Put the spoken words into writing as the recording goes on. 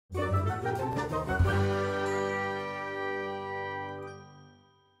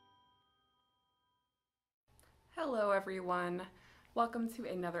Hello everyone, welcome to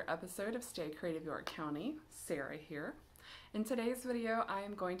another episode of Stay Creative York County. Sarah here. In today's video I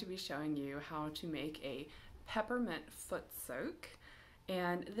am going to be showing you how to make a peppermint foot soak,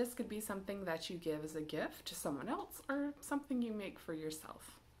 and this could be something that you give as a gift to someone else or something you make for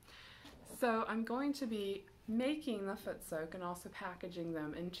yourself. So I'm going to be making the foot soak and also packaging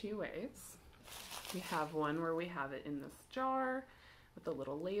them in two ways. We have one where we have it in this jar with a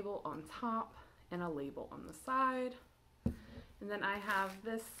little label on top and a label on the side. And then I have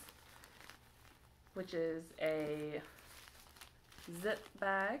this, which is a zip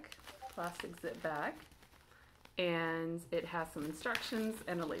bag, plastic zip bag, and it has some instructions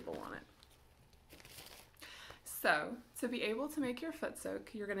and a label on it. So to be able to make your foot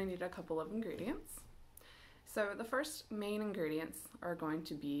soak, you're going to need a couple of ingredients. So the first main ingredients are going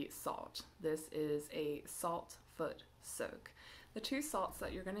to be salt. This is a salt foot soak. The two salts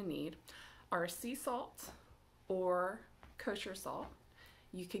that you're going to need are sea salt or kosher salt.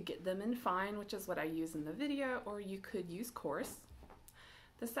 You could get them in fine, which is what I use in the video, or you could use coarse.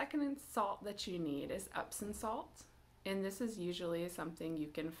 The second salt that you need is epsom salt, and this is usually something you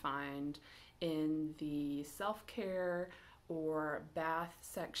can find in the self-care or bath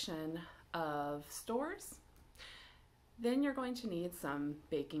section of stores. Then you're going to need some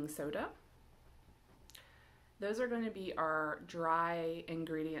baking soda. Those are going to be our dry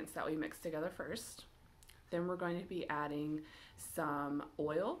ingredients that we mix together first. Then we're going to be adding some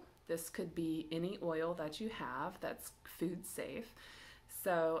oil. This could be any oil that you have that's food safe.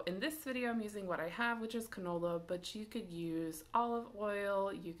 So in this video I'm using what I have, which is canola, but you could use olive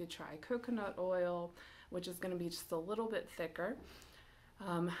oil, you could try coconut oil, which is going to be just a little bit thicker,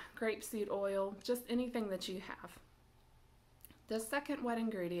 grapeseed oil, just anything that you have. The second wet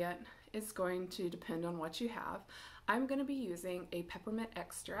ingredient is going to depend on what you have. I'm going to be using a peppermint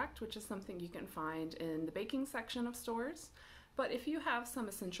extract, which is something you can find in the baking section of stores, but if you have some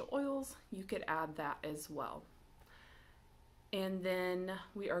essential oils, you could add that as well. And then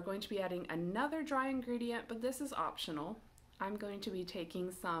we are going to be adding another dry ingredient, but this is optional. I'm going to be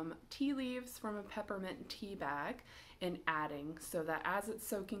taking some tea leaves from a peppermint tea bag and adding, so that as it's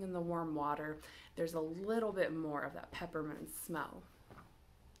soaking in the warm water, there's a little bit more of that peppermint smell.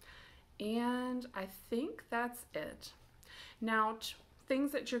 And I think that's it. Now,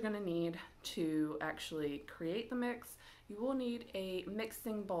 things that you're going to need to actually create the mix: you will need a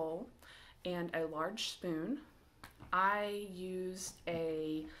mixing bowl and a large spoon. I used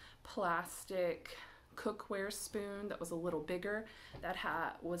a plastic cookware spoon that was a little bigger,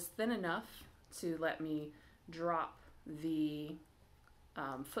 that was thin enough to let me drop the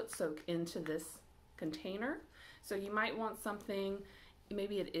foot soak into this container. So you might want something,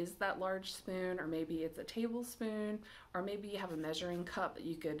 maybe it is that large spoon, or maybe it's a tablespoon, or maybe you have a measuring cup that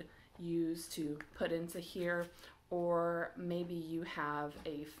you could use to put into here, or maybe you have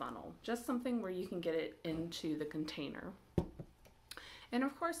a funnel, just something where you can get it into the container. And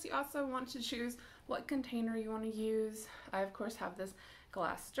of course you also want to choose what container you want to use. I of course have this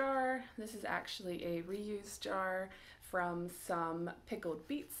glass jar. This is actually a reused jar from some pickled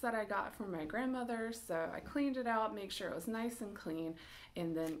beets that I got from my grandmother, so I cleaned it out, make sure it was nice and clean,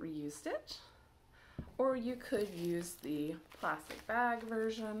 and then reused it. Or you could use the plastic bag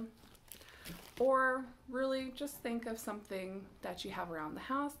version, or really just think of something that you have around the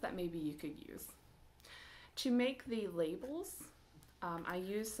house that maybe you could use. To make the labels, I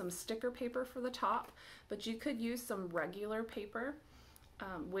used some sticker paper for the top, but you could use some regular paper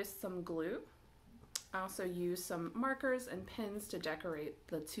with some glue. I also used some markers and pins to decorate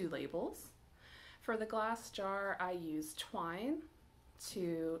the two labels. For the glass jar, I used twine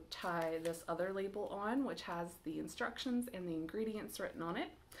to tie this other label on, which has the instructions and the ingredients written on it.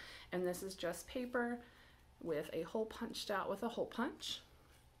 And this is just paper with a hole punched out with a hole punch.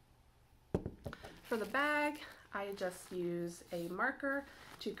 For the bag, I just use a marker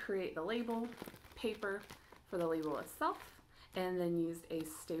to create the label, paper for the label itself, and then used a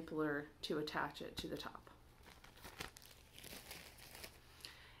stapler to attach it to the top.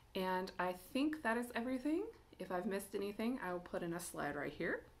 And I think that is everything. If I've missed anything, I will put in a slide right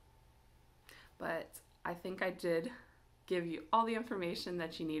here. But I think I did give you all the information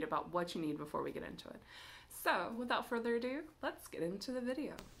that you need about what you need before we get into it. So without further ado, let's get into the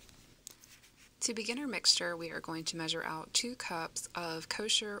video. To begin our mixture, we are going to measure out 2 cups of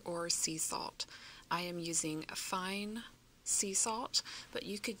kosher or sea salt. I am using a fine sea salt, but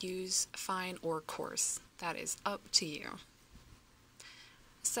you could use fine or coarse. That is up to you.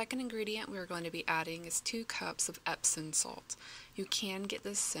 Second ingredient we're going to be adding is 2 cups of Epsom salt. You can get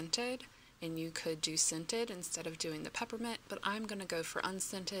this scented, and you could do scented instead of doing the peppermint, but I'm going to go for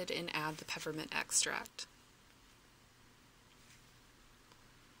unscented and add the peppermint extract.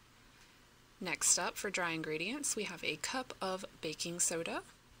 Next up, for dry ingredients, we have a cup of baking soda.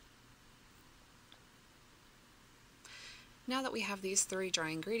 Now that we have these 3 dry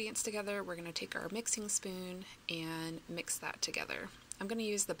ingredients together, we're going to take our mixing spoon and mix that together. I'm going to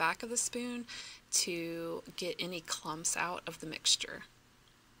use the back of the spoon to get any clumps out of the mixture.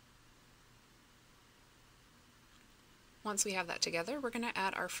 Once we have that together, we're going to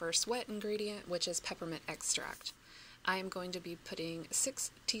add our first wet ingredient, which is peppermint extract. I am going to be putting 6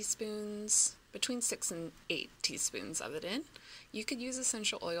 teaspoons, between 6 and 8 teaspoons of it in. You could use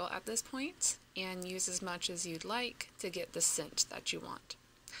essential oil at this point and use as much as you'd like to get the scent that you want.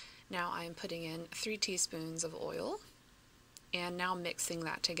 Now I am putting in 3 teaspoons of oil and now mixing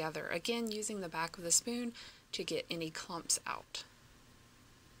that together, again using the back of the spoon to get any clumps out.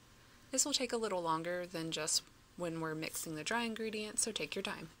 This will take a little longer than just when we're mixing the dry ingredients, so take your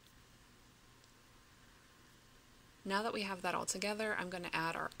time. Now that we have that all together, I'm going to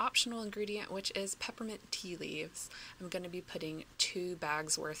add our optional ingredient, which is peppermint tea leaves. I'm going to be putting 2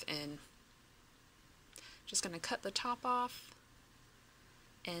 bags worth in. Just going to cut the top off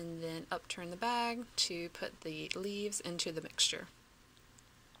and then upturn the bag to put the leaves into the mixture.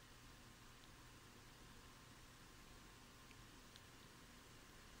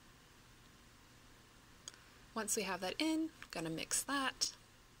 Once we have that in, I'm going to mix that.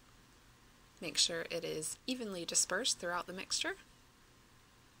 Make sure it is evenly dispersed throughout the mixture.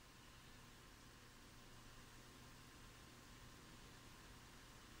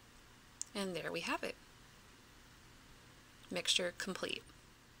 And there we have it. Mixture complete.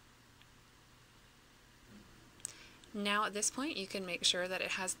 Now at this point you can make sure that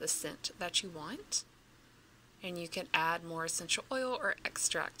it has the scent that you want, and you can add more essential oil or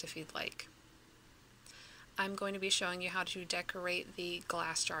extract if you'd like. I'm going to be showing you how to decorate the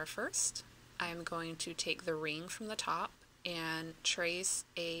glass jar first. I'm going to take the ring from the top and trace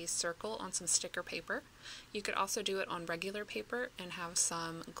a circle on some sticker paper. You could also do it on regular paper and have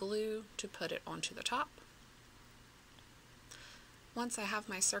some glue to put it onto the top. Once I have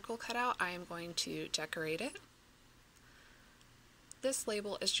my circle cut out, I am going to decorate it. This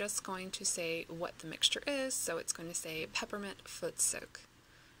label is just going to say what the mixture is, so it's going to say peppermint foot soak.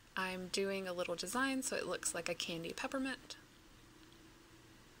 I'm doing a little design so it looks like a candy peppermint.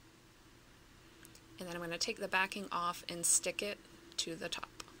 And then I'm going to take the backing off and stick it to the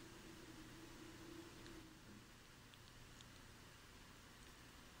top.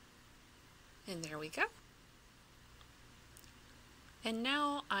 And there we go. And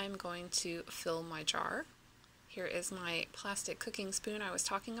now I'm going to fill my jar. Here is my plastic cooking spoon I was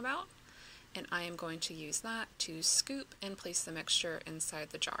talking about, and I am going to use that to scoop and place the mixture inside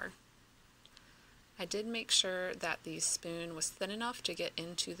the jar. I did make sure that the spoon was thin enough to get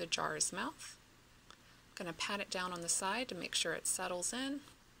into the jar's mouth. I'm going to pat it down on the side to make sure it settles in,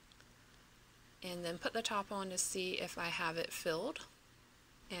 and then put the top on to see if I have it filled,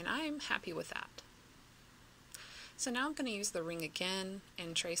 and I'm happy with that. So now I'm going to use the ring again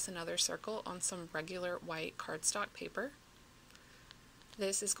and trace another circle on some regular white cardstock paper.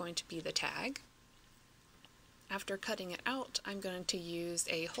 This is going to be the tag. After cutting it out, I'm going to use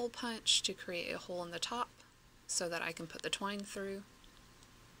a hole punch to create a hole in the top so that I can put the twine through.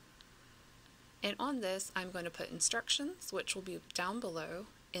 And on this, I'm going to put instructions, which will be down below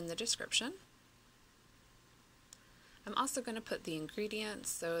in the description. I'm also going to put the ingredients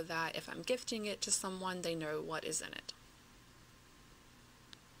so that if I'm gifting it to someone, they know what is in it.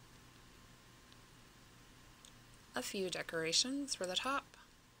 A few decorations for the top.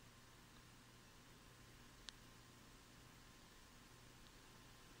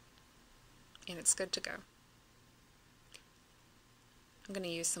 And it's good to go. I'm going to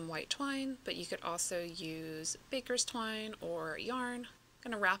use some white twine, but you could also use baker's twine or yarn.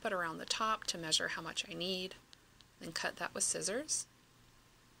 I'm going to wrap it around the top to measure how much I need. And cut that with scissors.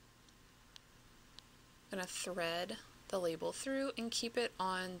 I'm going to thread the label through and keep it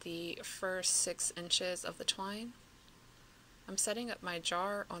on the first 6 inches of the twine. I'm setting up my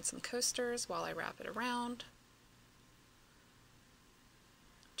jar on some coasters while I wrap it around,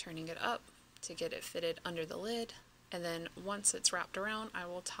 turning it up to get it fitted under the lid, and then once it's wrapped around, I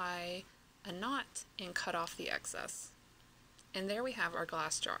will tie a knot and cut off the excess. And there we have our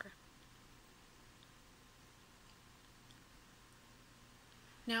glass jar.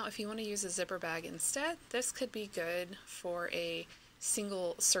 Now, if you want to use a zipper bag instead, this could be good for a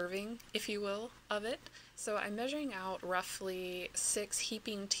single serving, if you will, of it. So I'm measuring out roughly 6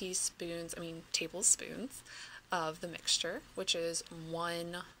 heaping tablespoons of the mixture, which is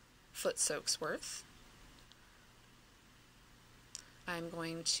 1 foot soak's worth. I'm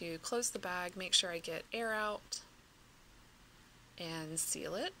going to close the bag, make sure I get air out, and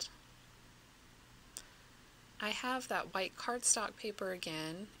seal it. I have that white cardstock paper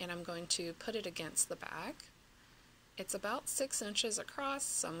again, and I'm going to put it against the bag. It's about 6 inches across,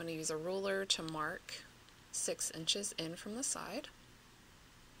 so I'm going to use a ruler to mark 6 inches in from the side.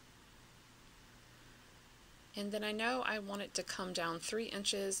 And then I know I want it to come down 3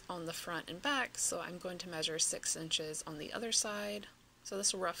 inches on the front and back, so I'm going to measure 6 inches on the other side. So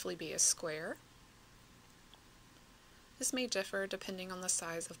this will roughly be a square. This may differ depending on the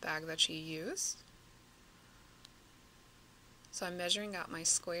size of bag that you use. So I'm measuring out my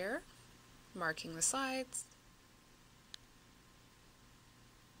square, marking the sides,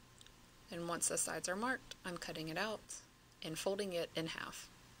 and once the sides are marked, I'm cutting it out and folding it in half.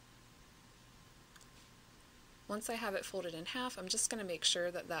 Once I have it folded in half, I'm just going to make sure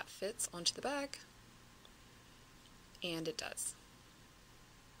that that fits onto the bag, and it does.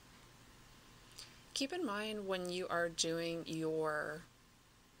 Keep in mind when you are doing your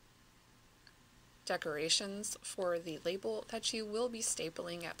decorations for the label that you will be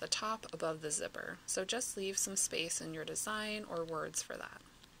stapling at the top above the zipper, so just leave some space in your design or words for that.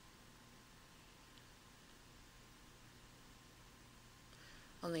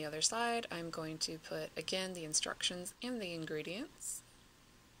 On the other side, I'm going to put, again, the instructions and the ingredients.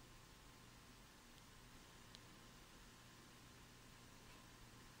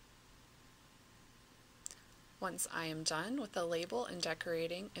 Once I am done with the label and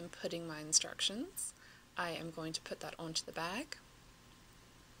decorating and putting my instructions, I am going to put that onto the bag,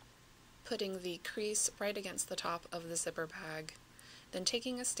 putting the crease right against the top of the zipper bag, then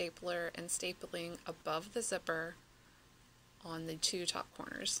taking a stapler and stapling above the zipper on the 2 top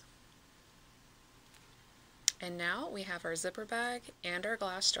corners. And now we have our zipper bag and our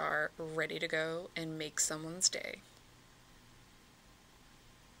glass jar ready to go and make someone's day.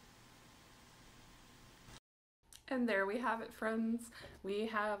 And there we have it, friends. We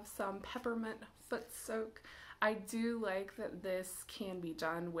have some peppermint foot soak. I do like that this can be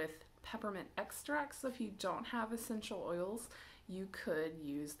done with peppermint extract, so if you don't have essential oils, you could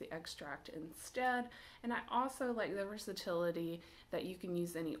use the extract instead. And I also like the versatility that you can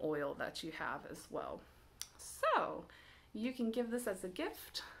use any oil that you have as well. So you can give this as a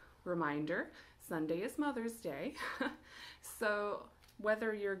gift. Reminder, Sunday is Mother's Day. So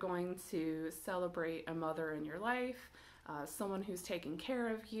whether you're going to celebrate a mother in your life, someone who's taking care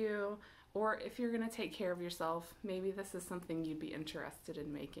of you, or if you're going to take care of yourself, maybe this is something you'd be interested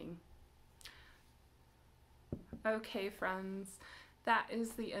in making. Okay, friends, that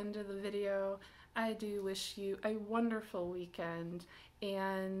is the end of the video. I do wish you a wonderful weekend,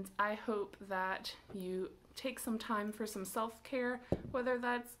 and I hope that you take some time for some self-care, whether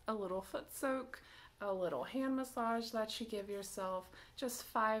that's a little foot soak, a little hand massage that you give yourself, just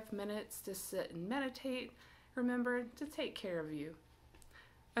 5 minutes to sit and meditate. Remember to take care of you.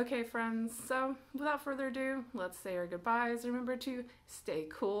 Okay, friends, so without further ado, let's say our goodbyes. Remember to stay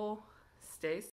cool, stay